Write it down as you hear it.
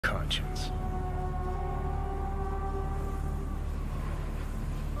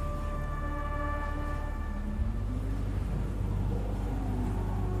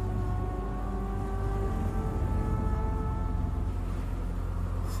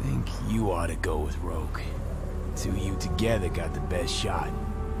think you ought to go with Rogue. Two of you together got the best shot.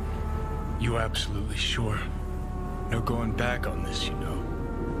 You absolutely sure? No going back on this, you know.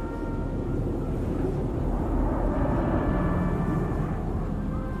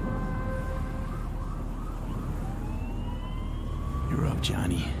 You're up,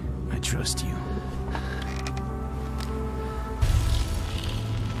 Johnny. I trust you.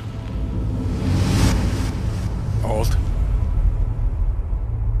 Alt?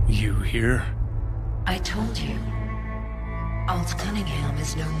 You here? I told you. Alt Cunningham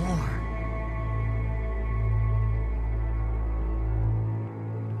is no more.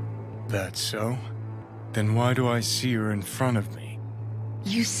 That so? Then why do I see her in front of me?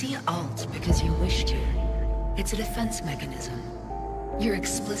 You see Alt because you wish to. It's a defense mechanism. Your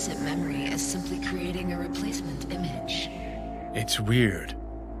explicit memory is simply creating a replacement image. It's weird.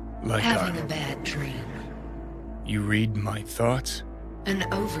 Like Having a bad dream. You read my thoughts? An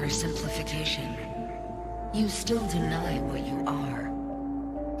oversimplification. You still deny what you are.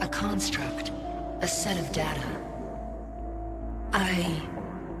 A construct. A set of data. I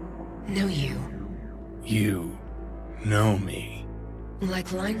know you. You know me.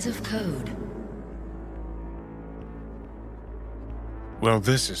 Like lines of code. Well,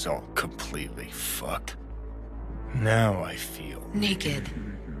 this is all completely fucked. Now I feel... Naked.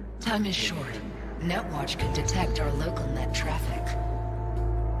 Time is short. Netwatch could detect our local net traffic.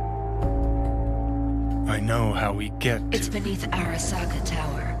 I know how we get to... It's beneath Arasaka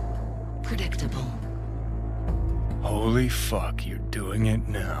Tower. Predictable. Holy fuck, you're doing it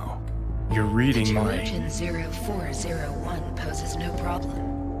now. You're reading my... Region 0401 poses no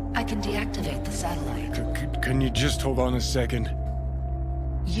problem. I can deactivate the satellite. Can you just hold on a second?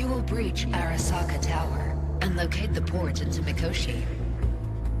 You will breach Arasaka Tower and locate the port into Mikoshi.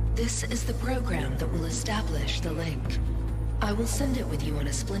 This is the program that will establish the link. I will send it with you on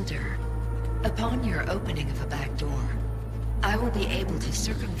a splinter. Upon your opening of a back door, I will be able to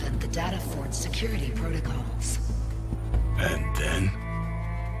circumvent the data fort's security protocols. And then?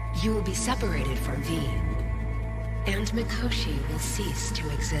 You will be separated from V, and Mikoshi will cease to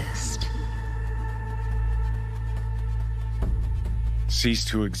exist. Cease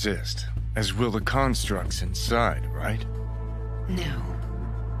to exist, as will the constructs inside, right? No.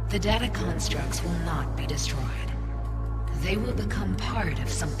 The data constructs will not be destroyed. They will become part of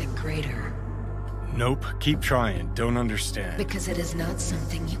something greater. Nope, keep trying, don't understand. Because it is not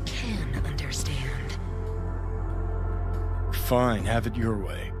something you can understand. Fine, have it your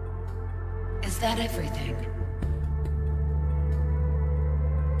way. Is that everything?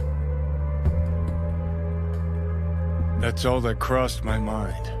 That's all that crossed my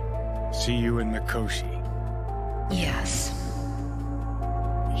mind. See you in Mikoshi. Yes.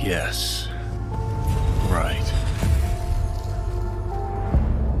 Yes. Right.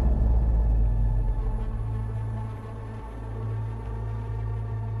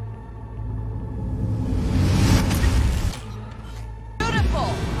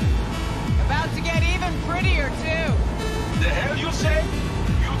 Beautiful! About to get even prettier, too! The hell you say?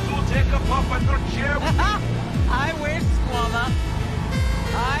 You two take a puff at your chair? I wish, Squama.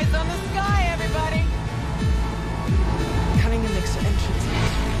 Eyes on the sky, everybody! Cutting the mixer entrance.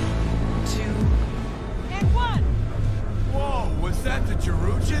 2 and 1! Whoa, was that the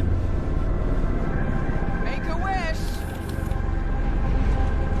Jerujan? Make a wish!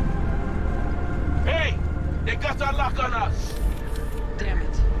 Hey! They got a lock on us! Damn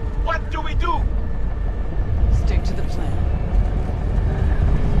it. What do we do? Stick to the plan.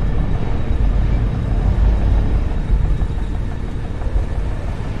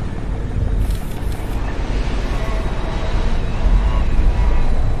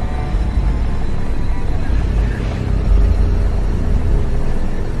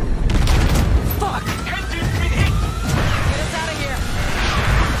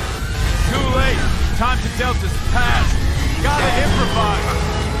 Delta's past. Gotta improvise.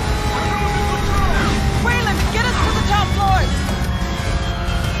 Wayland, get us to the top floors!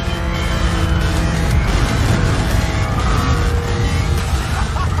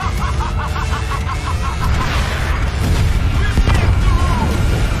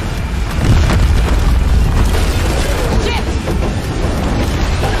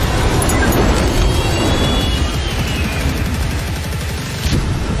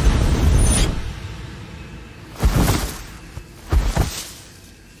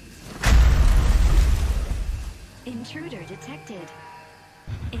 Intruder detected.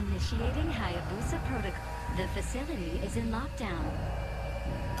 Initiating Hayabusa protocol. The facility is in lockdown.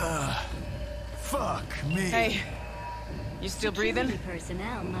 Fuck me. Hey, you still breathing? Security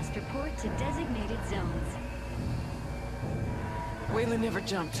personnel must report to designated zones. Wayland never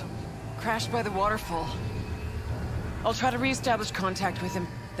jumped. Crashed by the waterfall. I'll try to re-establish contact with him,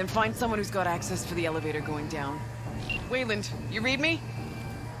 then find someone who's got access for the elevator going down. Wayland, you read me?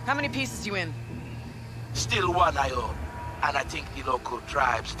 How many pieces you in? Still one I own, and I think the local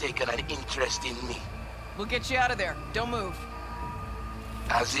tribe's taken an interest in me. We'll get you out of there. Don't move.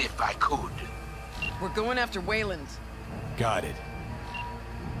 As if I could. We're going after Wayland. Got it.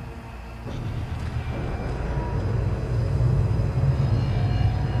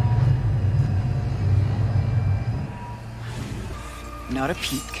 Not a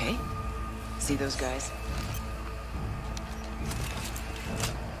peep, Kay? See those guys?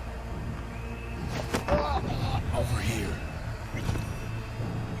 Over here.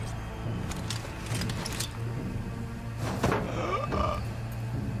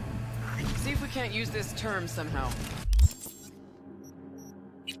 See if we can't use this term somehow.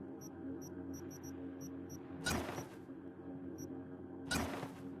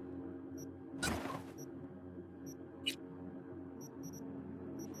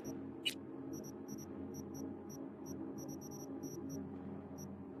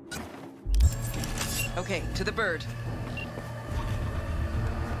 Okay, to the bird.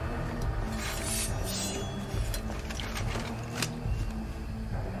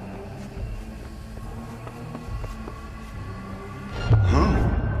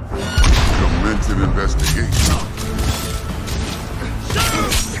 Commence an investigation.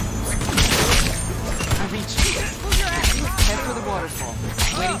 I reached you. Head for the waterfall.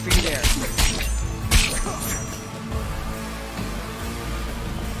 Waiting for you there.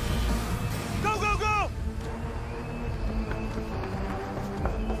 Go, go, go!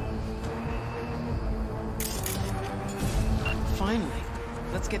 Finally.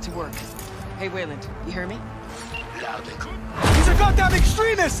 Let's get to work. Hey, Wayland, you hear me? Loud and clear. He's a goddamn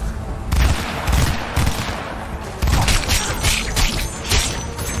extremist!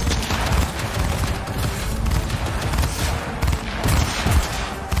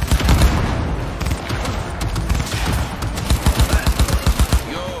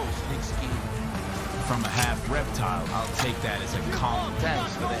 Yo, slick ski. From a half reptile, I'll take that as a compliment.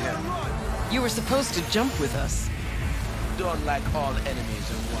 Thanks for the help. You were supposed to jump with us. Don't like all enemies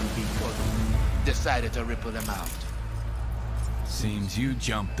in one big puddle. Decided to ripple them out. Seems you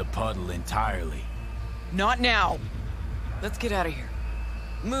jumped the puddle entirely. Not now. Let's get out of here.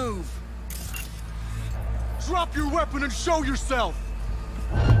 Move. Drop your weapon and show yourself!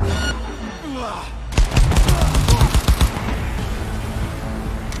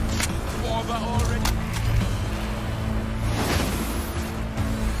 Over already.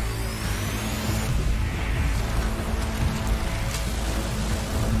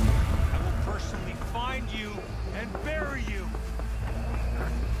 I will personally find you and bury you!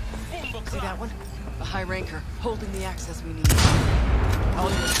 See that one? A high ranker, holding the access we need. All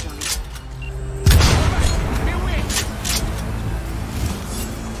yours, Johnny.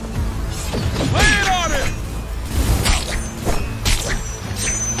 Lay it on him!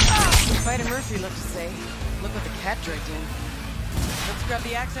 Fighter Murphy looked to say, look what the cat dragged in. Let's grab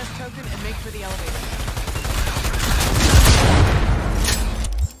the access token and make for the elevator.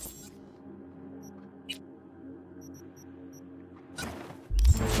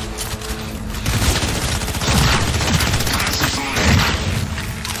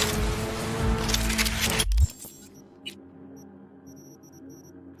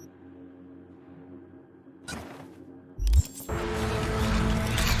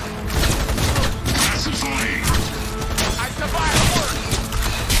 I survived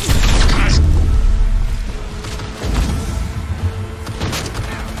worse!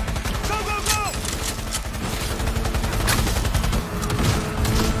 Go, go, go!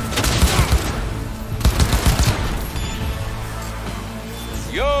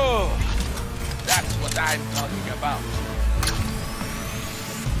 Yo! That's what I'm talking about.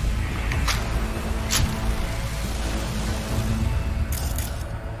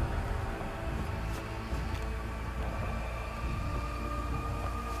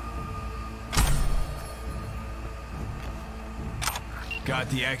 Got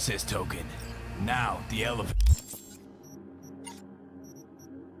the access token. Now, the elevator.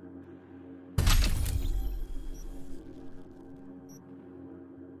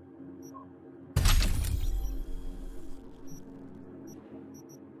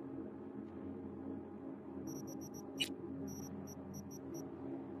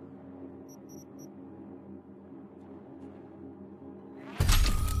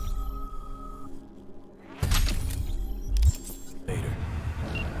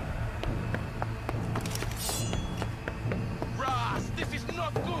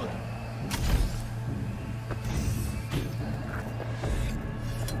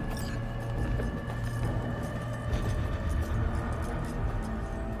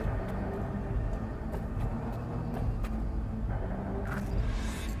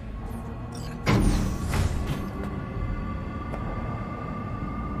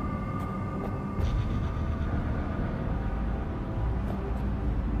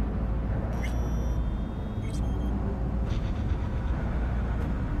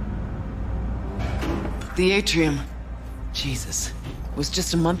 the atrium. Jesus. It was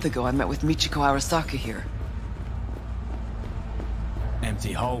just a month ago I met with Michiko Arasaka here.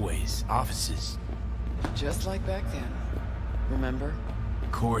 Empty hallways, offices. Just like back then. Remember?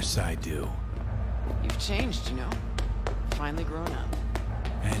 Of course I do. You've changed, you know. Finally grown up.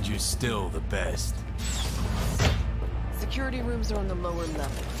 And you're still the best. Security rooms are on the lower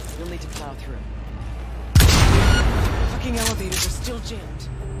level. You'll need to plow through. Fucking elevators are still jammed.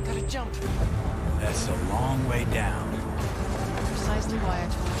 Gotta jump. That's a long way down. Precisely why I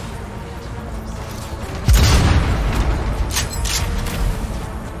told you.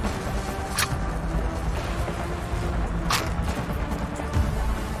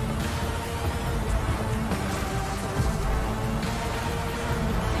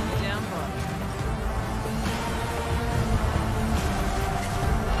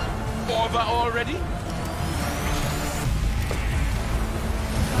 Over already?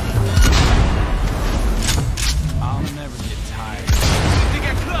 I'll never get tired. Think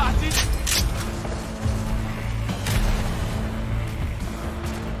I clocked it?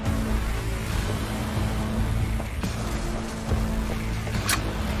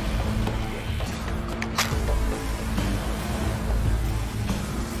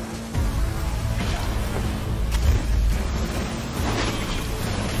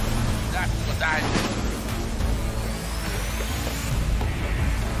 That's what I do.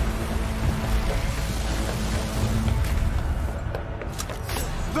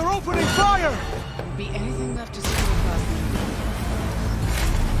 They're opening fire! Won't be anything left to see across the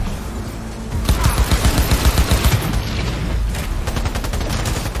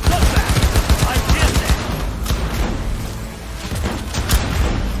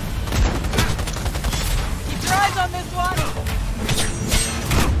Keep your eyes on this one!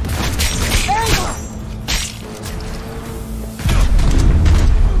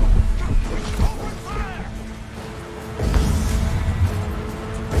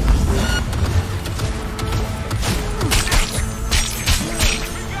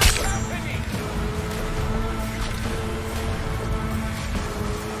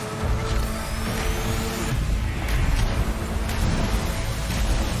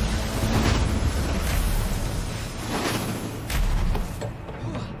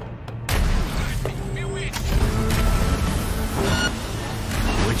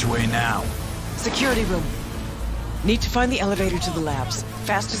 Which way now? security room. Need to find the elevator to the labs.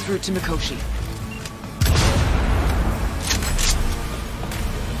 Fastest route to Mikoshi.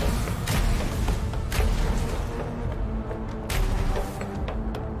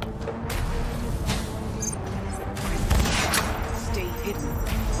 Stay hidden.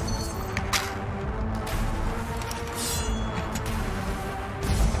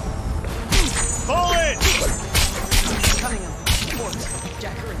 Pull it! Coming up. Port.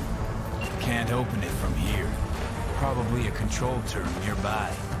 Jack her in. Can't open it from here. Probably a control turret nearby.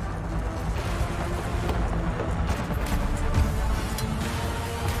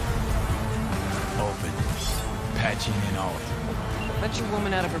 Open. Patching in alt. Let your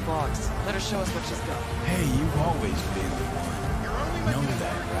woman out of her box. Let her show us what she's got. Hey, you've always been the one. Know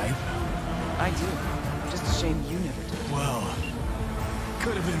that, right? I do. Just a shame you never did. Well,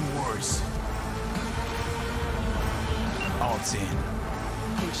 could have been worse. Alt's in.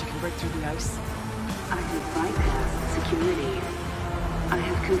 Think she can break through the ice? I have bypassed security. I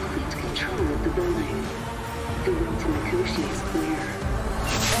have complete control of the building. The way to Mikoshi is clear.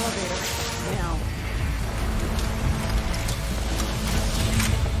 Elevator. Now.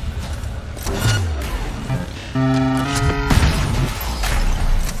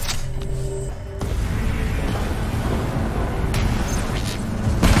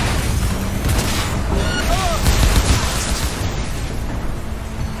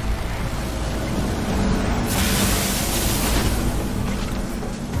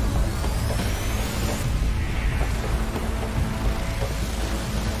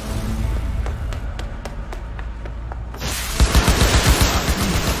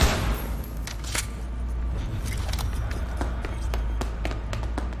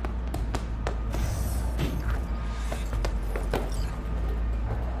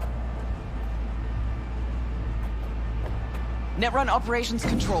 Netrun Operations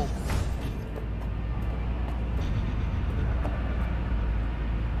Control.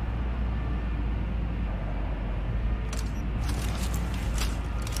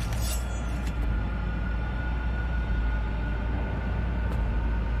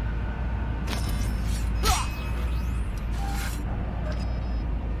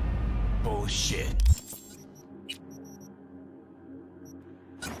 Bullshit.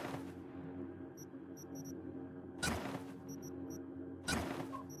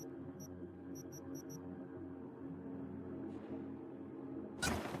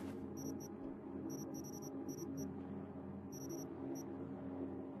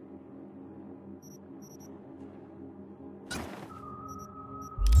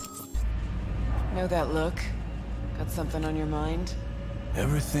 know that look? Got something on your mind?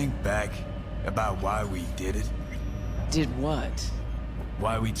 Ever think back about why we did it? Did what?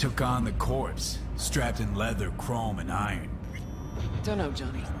 Why we took on the corpse, strapped in leather, chrome, and iron. Don't know,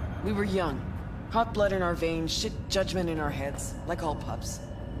 Johnny. We were young. Hot blood in our veins, shit judgment in our heads, like all pups.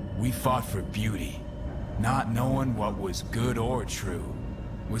 We fought for beauty, not knowing what was good or true.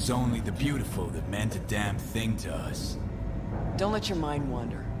 Was only the beautiful that meant a damn thing to us. Don't let your mind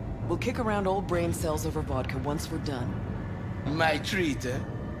wander. We'll kick around old brain cells over vodka once we're done. My treat, eh?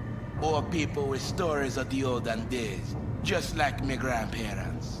 Old people with stories of the olden days, just like my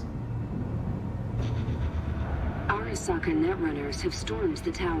grandparents. Arasaka netrunners have stormed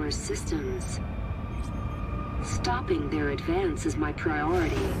the tower's systems. Stopping their advance is my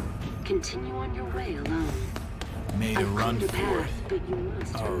priority. Continue on your way alone. Made a I've run cleared a for path, it. but you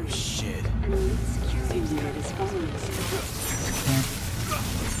must Oh hurry. shit. An elite security unit is following us.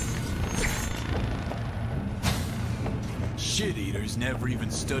 Shit eaters never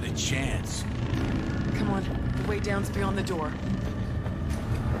even stood a chance. Come on, the way down's beyond the door.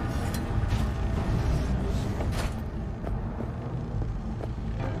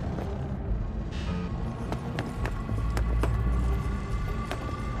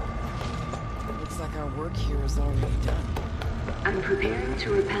 Looks like our work here is already done. I'm preparing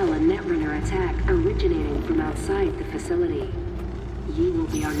to repel a netrunner attack originating from outside the facility. You will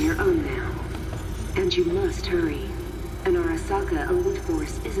be on your own now. And you must hurry. An Arasaka elite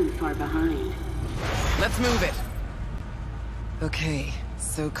force isn't far behind. Let's move it! Okay,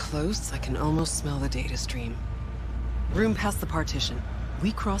 so close I can almost smell the data stream. Room past the partition.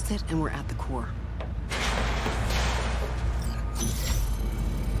 We cross it and we're at the core.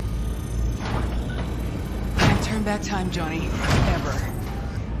 Can't turn back time, Johnny. Ever.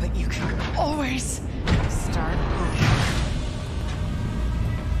 But you can always start over.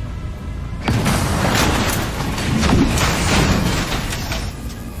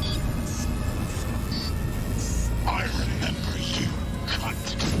 I remember you,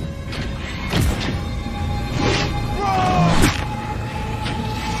 cunt.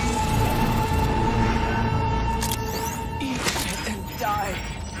 Eat and die.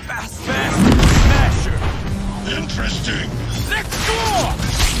 Fast. Smasher! Interesting. Let's go!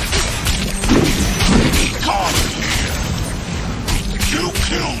 Come here. You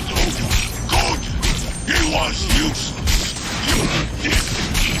killed Odo. Good. He was useless. This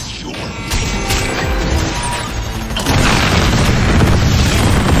is your...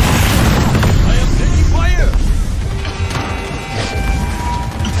 I am taking fire!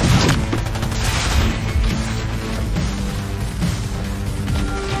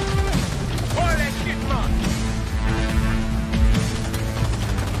 Fire that shit, man!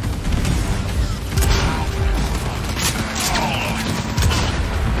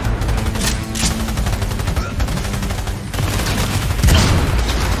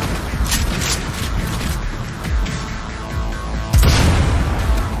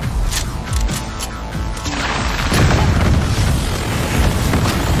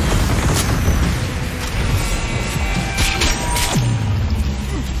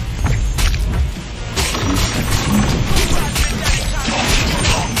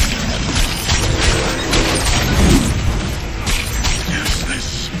 Is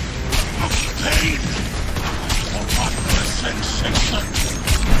this pain? Or what the sensation?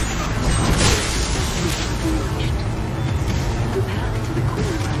 The path to the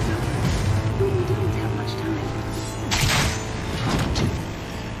core lies open, but we don't have much time.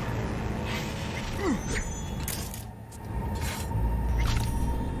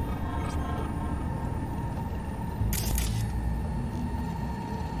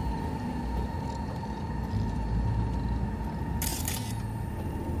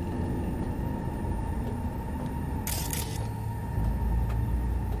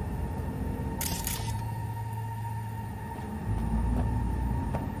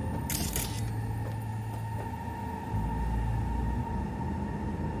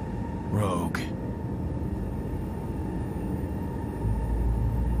 Rogue.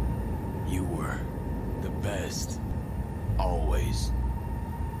 You were the best. Always.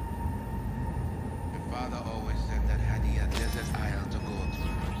 My father always said that had he a desert isle to go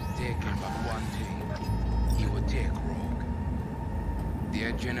to, take him but one thing, he would take Rogue.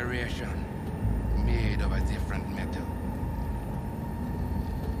 Their generation, made of a different metal.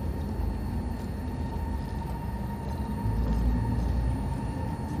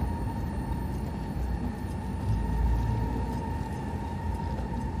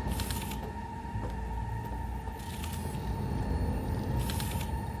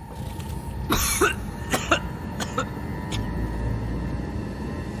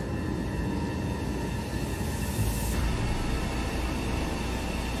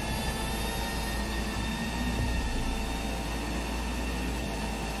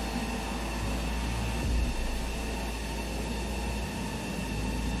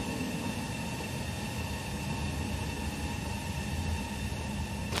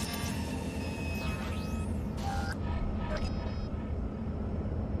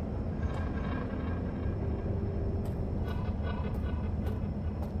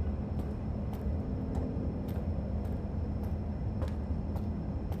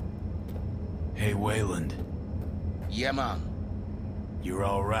 Hey, Wayland. Yeah, man. You're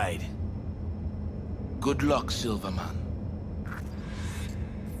all right. Good luck, Silverman.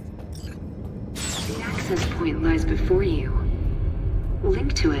 The access point lies before you.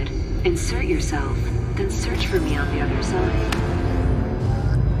 Link to it, insert yourself, then search for me on the other side.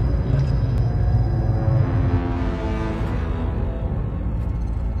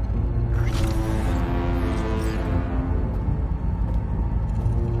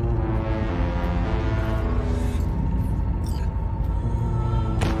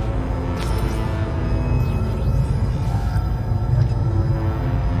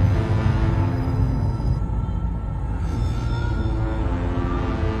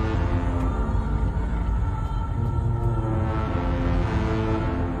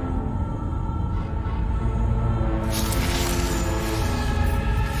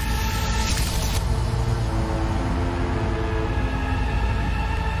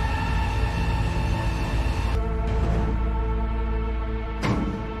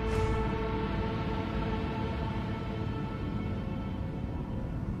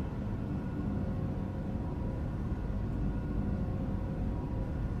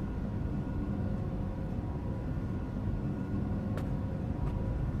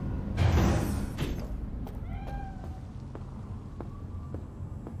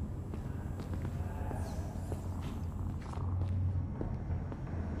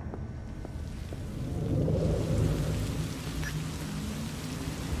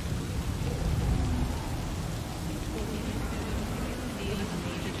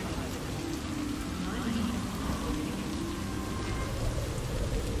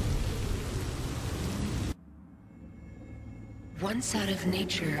 Once out of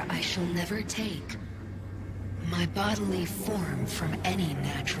nature, I shall never take my bodily form from any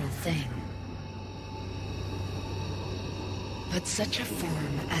natural thing. But such a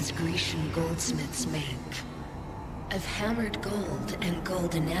form as Grecian goldsmiths make, of hammered gold and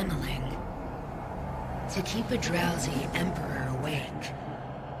gold enameling, to keep a drowsy emperor awake,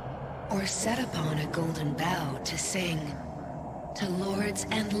 or set upon a golden bough to sing to lords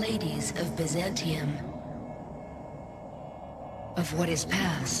and ladies of Byzantium, of what is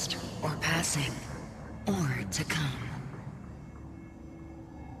past, or passing, or to come.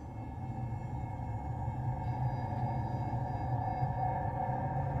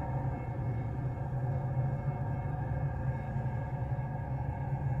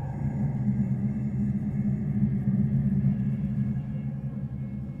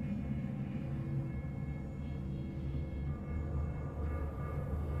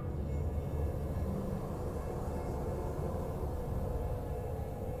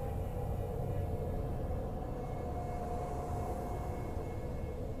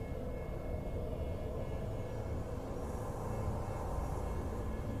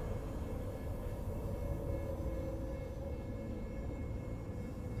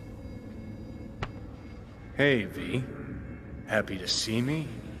 Hey, V. Happy to see me?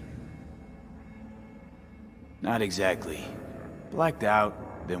 Not exactly. Blacked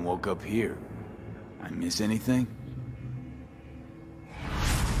out, then woke up here. I miss anything?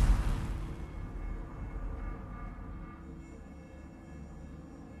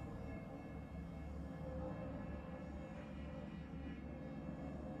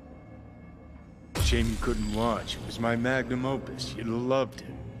 Shame you couldn't watch. It was my magnum opus. You'd have loved it.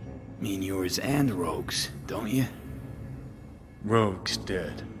 Mean yours and Rogue's, don't you? Rogue's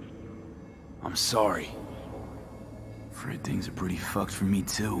dead. I'm sorry. Afraid things are pretty fucked for me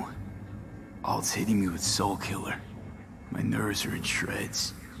too. Alt's hitting me with Soul Killer. My nerves are in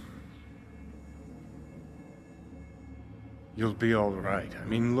shreds. You'll be all right. I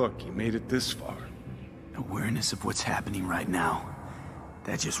mean, look, you made it this far. Awareness of what's happening right now.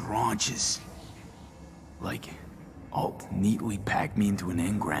 That just raunches. Like, Alt neatly packed me into an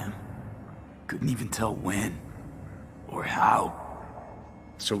engram. Couldn't even tell when. Or how.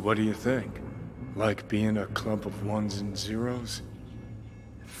 So what do you think? Like being a clump of ones and zeros?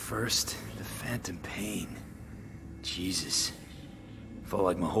 At first, the phantom pain. Jesus. Felt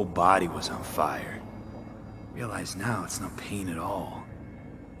like my whole body was on fire. Realize now it's not pain at all.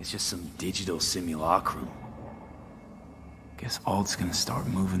 It's just some digital simulacrum. Guess Alt's gonna start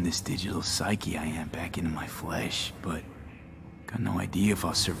moving this digital psyche I am back into my flesh, but got no idea if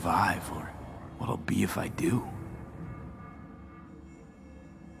I'll survive or what I'll be if I do.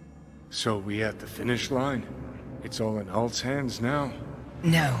 So we at the finish line? It's all in Alt's hands now?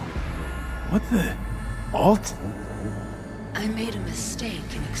 No. What the? Alt? I made a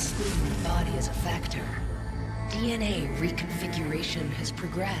mistake in excluding the body as a factor. DNA reconfiguration has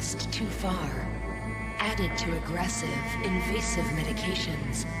progressed too far. Added to aggressive, invasive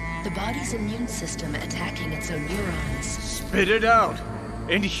medications, the body's immune system attacking its own neurons. Spit it out!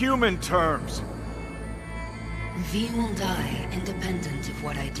 In human terms! V will die independent of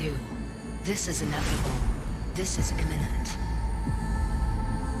what I do. This is inevitable. This is imminent.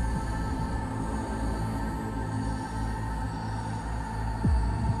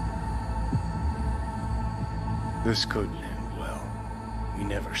 This couldn't end well. We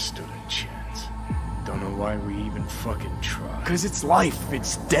never stood a chance. Don't know why we even fucking tried. Cause it's life,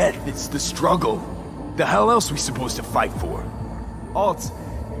 it's death, it's the struggle. The hell else we supposed to fight for? Alt,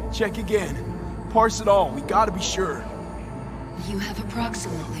 check again. Parse it all, we gotta be sure. You have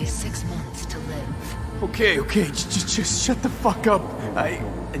approximately 6 months to live. Okay, just shut the fuck up. I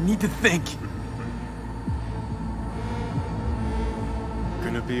need to think.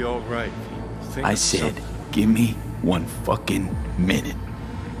 Gonna be alright. I said, give me 1 fucking minute.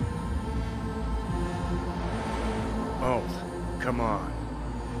 Oh, come on.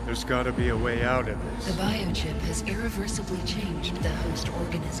 There's gotta be a way out of The this. biochip has irreversibly changed the host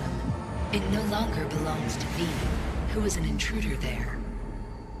organism. It no longer belongs to V, who is an intruder there.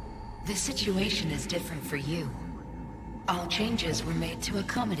 The situation is different for you. All changes were made to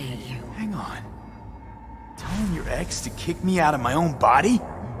accommodate you. Hang on. Telling your ex to kick me out of my own body?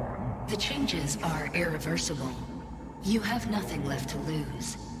 The changes are irreversible. You have nothing left to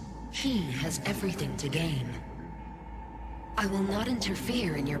lose. He has everything to gain. I will not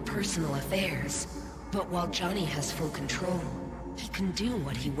interfere in your personal affairs, but while Johnny has full control, he can do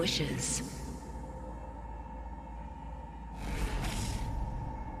what he wishes.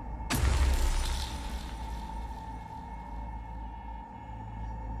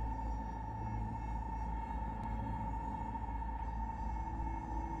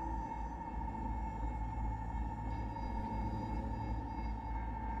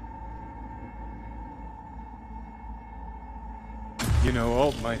 You know,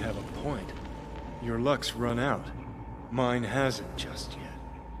 Alt might have a point. Your luck's run out. Mine hasn't just yet.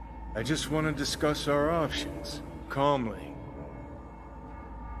 I just want to discuss our options, calmly.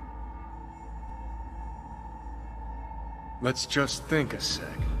 Let's just think a sec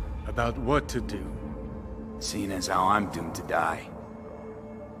about what to do. Seeing as how I'm doomed to die.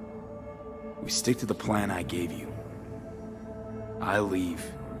 We stick to the plan I gave you. I leave.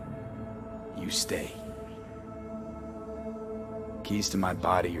 You stay. Keys to my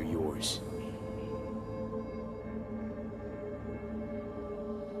body are yours.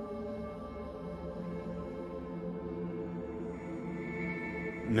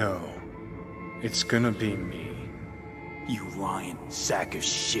 No. It's gonna be me. You lying sack of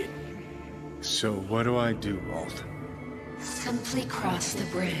shit. So what do I do, Alt? Simply cross the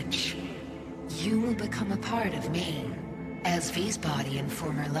bridge. You will become a part of me, as V's body and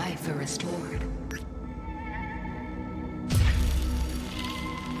former life are restored.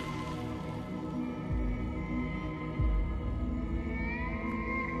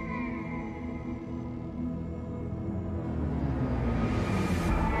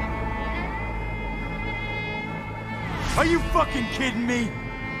 Are you fucking kidding me?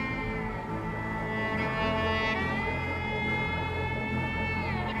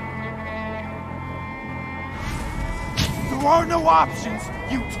 There are no options,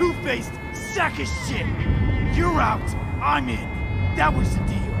 you two-faced sack of shit! You're out, I'm in. That was the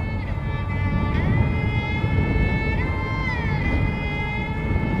deal.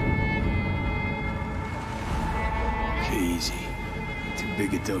 Okay, easy. Too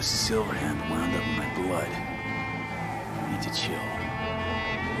big a dose of Silverhand wound up in my blood. To chill.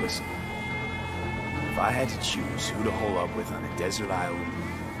 Listen, if I had to choose who to hole up with on a desert island,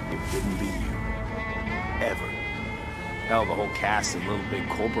 it wouldn't be you. Ever. Hell, the whole cast of Little Big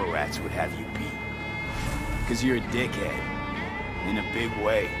Corporal Rats would have you beat. Because you're a dickhead. In a big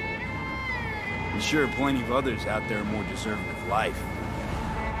way. And sure, plenty of others out there more deserving of life.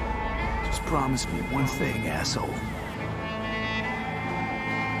 Just promise me one thing, asshole.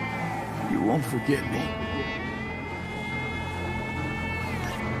 You won't forget me.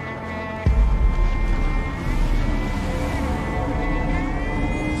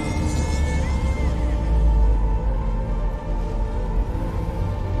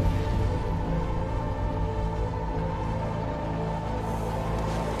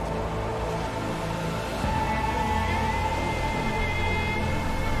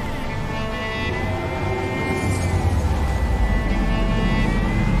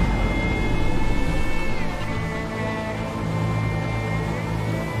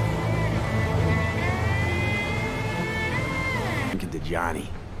 Johnny.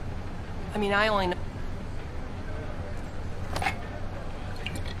 I mean, I only know...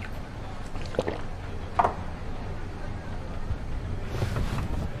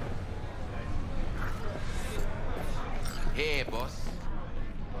 Hey, boss.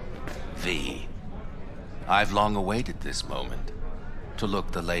 V. I've long awaited this moment. To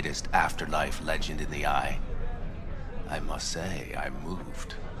look the latest afterlife legend in the eye. I must say, I'm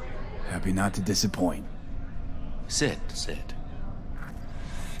moved. Happy not to disappoint. Sit.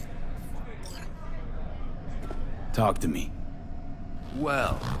 Talk to me.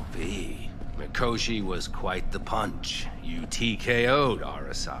 Well, V. Mikoshi was quite the punch. You TKO'd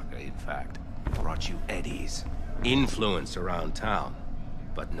Arasaka, in fact. Brought you eddies. Influence around town.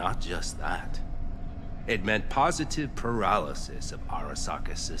 But not just that. It meant positive paralysis of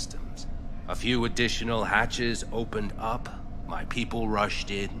Arasaka systems. A few additional hatches opened up. My people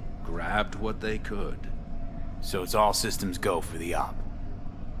rushed in, grabbed what they could. So it's all systems go for the op.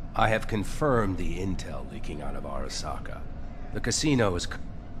 I have confirmed the intel leaking out of Arasaka. The casino is...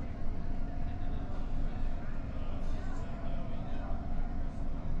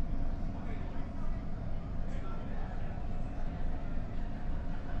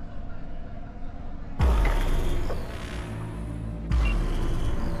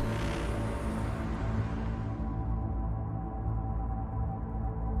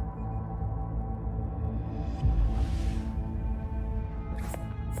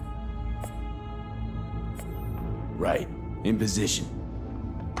 Right. In position.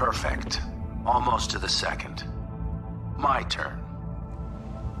 Perfect. Almost to the second. My turn.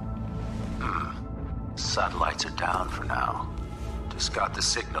 Satellites are down for now. Just got the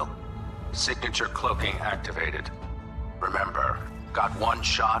signal. Signature cloaking activated. Remember, got one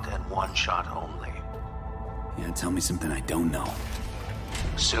shot and one shot only. Yeah, tell me something I don't know.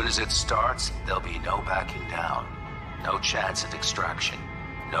 As soon as it starts, there'll be no backing down. No chance at extraction.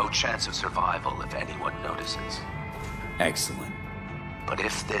 No chance of survival if anyone notices. Excellent. But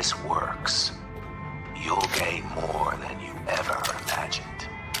if this works, you'll gain more than you ever imagined.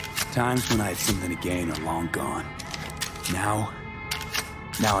 Times when I had something to gain are long gone. Now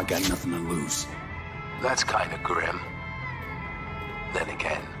I got nothing to lose. That's kind of grim. Then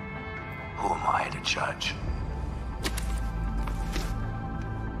again, who am I to judge?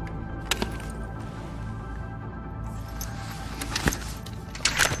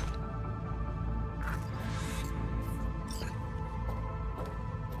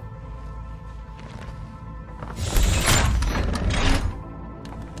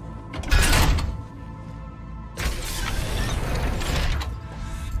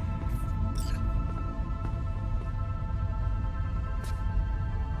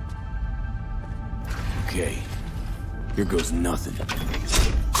 Okay. Here goes nothing. Good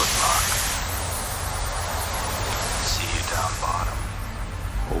luck. See you down bottom.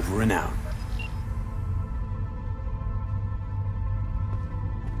 Over and out.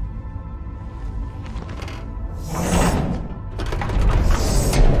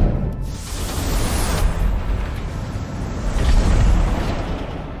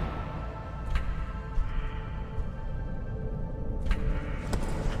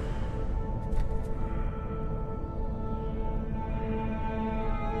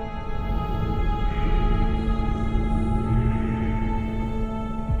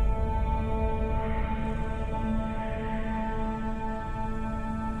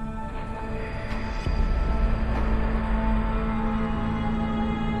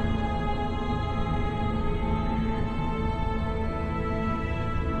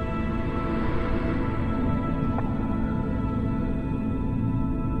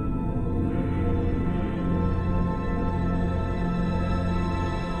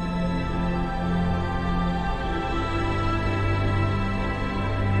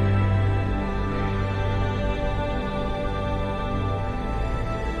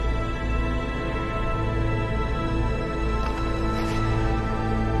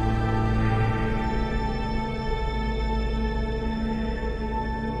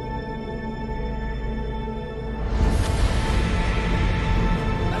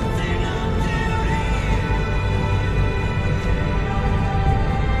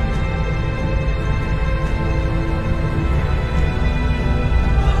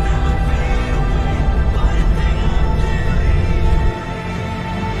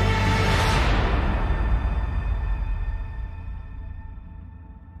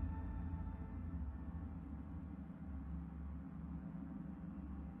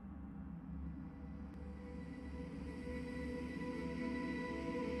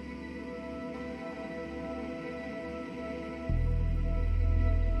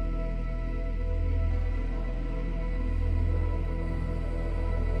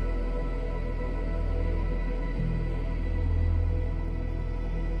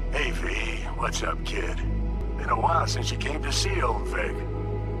 Hey, V. What's up, kid? Been a while since you came to see old Vic.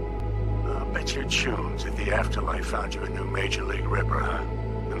 I bet That's your tunes if the afterlife found you a new Major League Ripper, huh?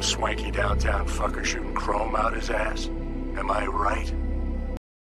 Them swanky downtown fuckers shooting chrome out his ass? Am I right?